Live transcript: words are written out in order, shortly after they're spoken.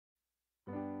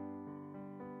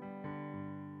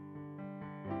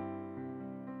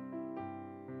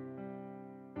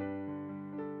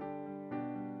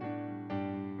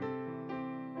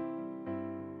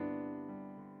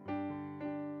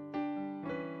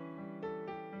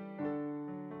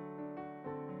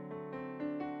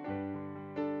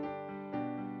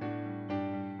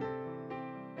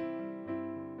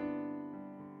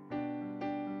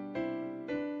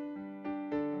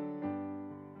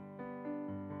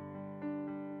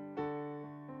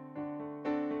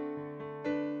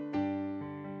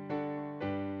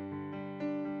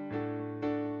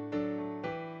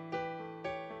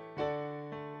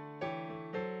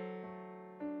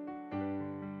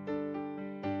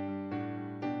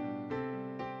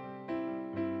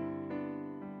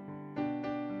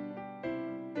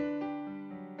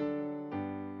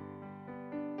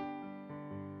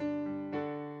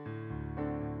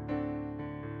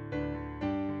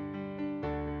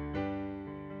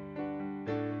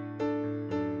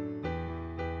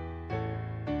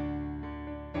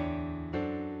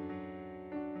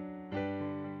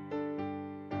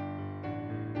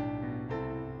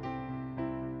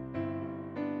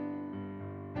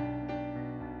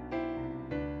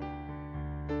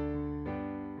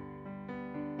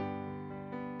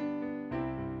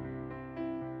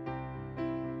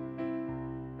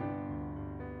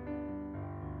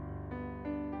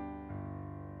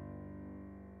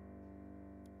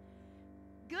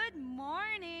Good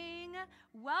morning.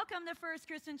 Welcome to First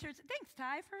Christian Church. Thanks,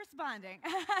 Ty, for responding.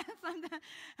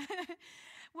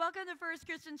 Welcome to First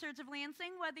Christian Church of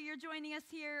Lansing. Whether you're joining us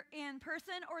here in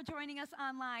person or joining us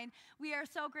online, we are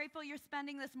so grateful you're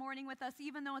spending this morning with us.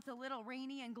 Even though it's a little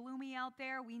rainy and gloomy out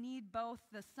there, we need both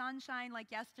the sunshine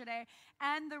like yesterday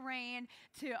and the rain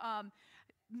to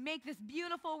make this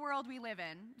beautiful world we live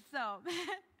in. So...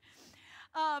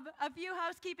 a few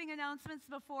housekeeping announcements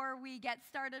before we get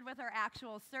started with our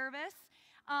actual service.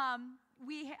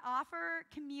 We offer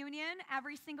communion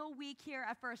every single week here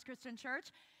at First Christian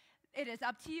Church. It is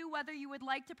up to you whether you would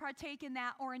like to partake in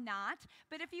that or not.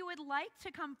 But if you would like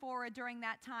to come forward during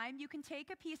that time, you can take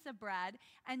a piece of bread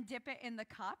and dip it in the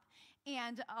cup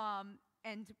and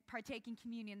partake in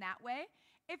communion that way.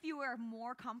 If you are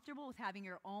more comfortable with having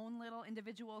your own little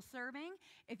individual serving,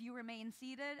 if you remain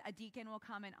seated, a deacon will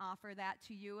come and offer that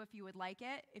to you if you would like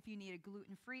it. If you need a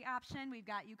gluten-free option, we've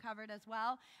got you covered as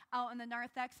well. Out in the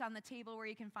narthex on the table where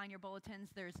you can find your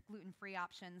bulletins, there's gluten-free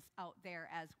options out there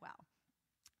as well.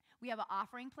 We have an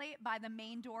offering plate by the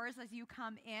main doors as you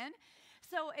come in.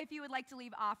 So if you would like to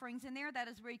leave offerings in there, that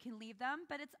is where you can leave them.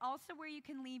 But it's also where you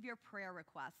can leave your prayer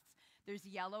requests. There's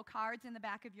yellow cards in the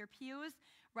back of your pews.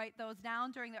 Write those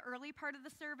down during the early part of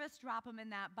the service. Drop them in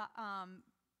that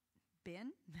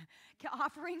bin,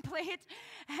 offering plate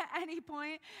at any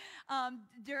point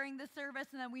during the service,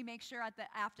 and then we make sure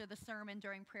after the sermon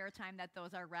during prayer time that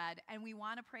those are read. And we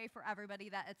want to pray for everybody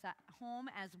that it's at home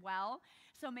as well.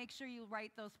 So make sure you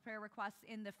write those prayer requests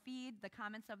in the feed, the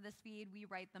comments of this feed. We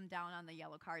write them down on the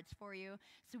yellow cards for you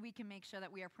so we can make sure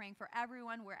that we are praying for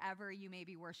everyone wherever you may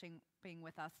be worshiping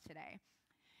with us today.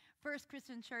 First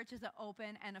Christian Church is an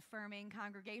open and affirming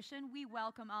congregation. We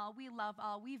welcome all, we love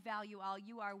all, we value all.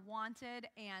 You are wanted,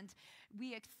 and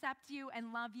we accept you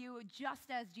and love you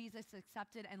just as Jesus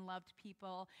accepted and loved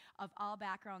people of all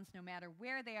backgrounds, no matter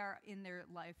where they are in their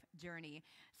life journey.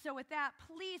 So with that,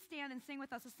 please stand and sing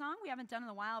with us a song we haven't done in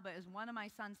a while, but is one of my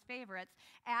son's favorites,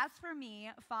 As For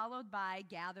Me, followed by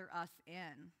Gather Us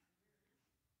In.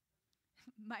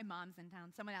 My mom's in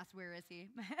town. Someone asked, where is he?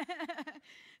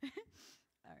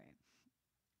 All right.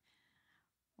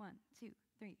 1, 2,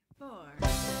 3,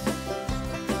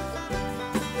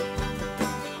 4.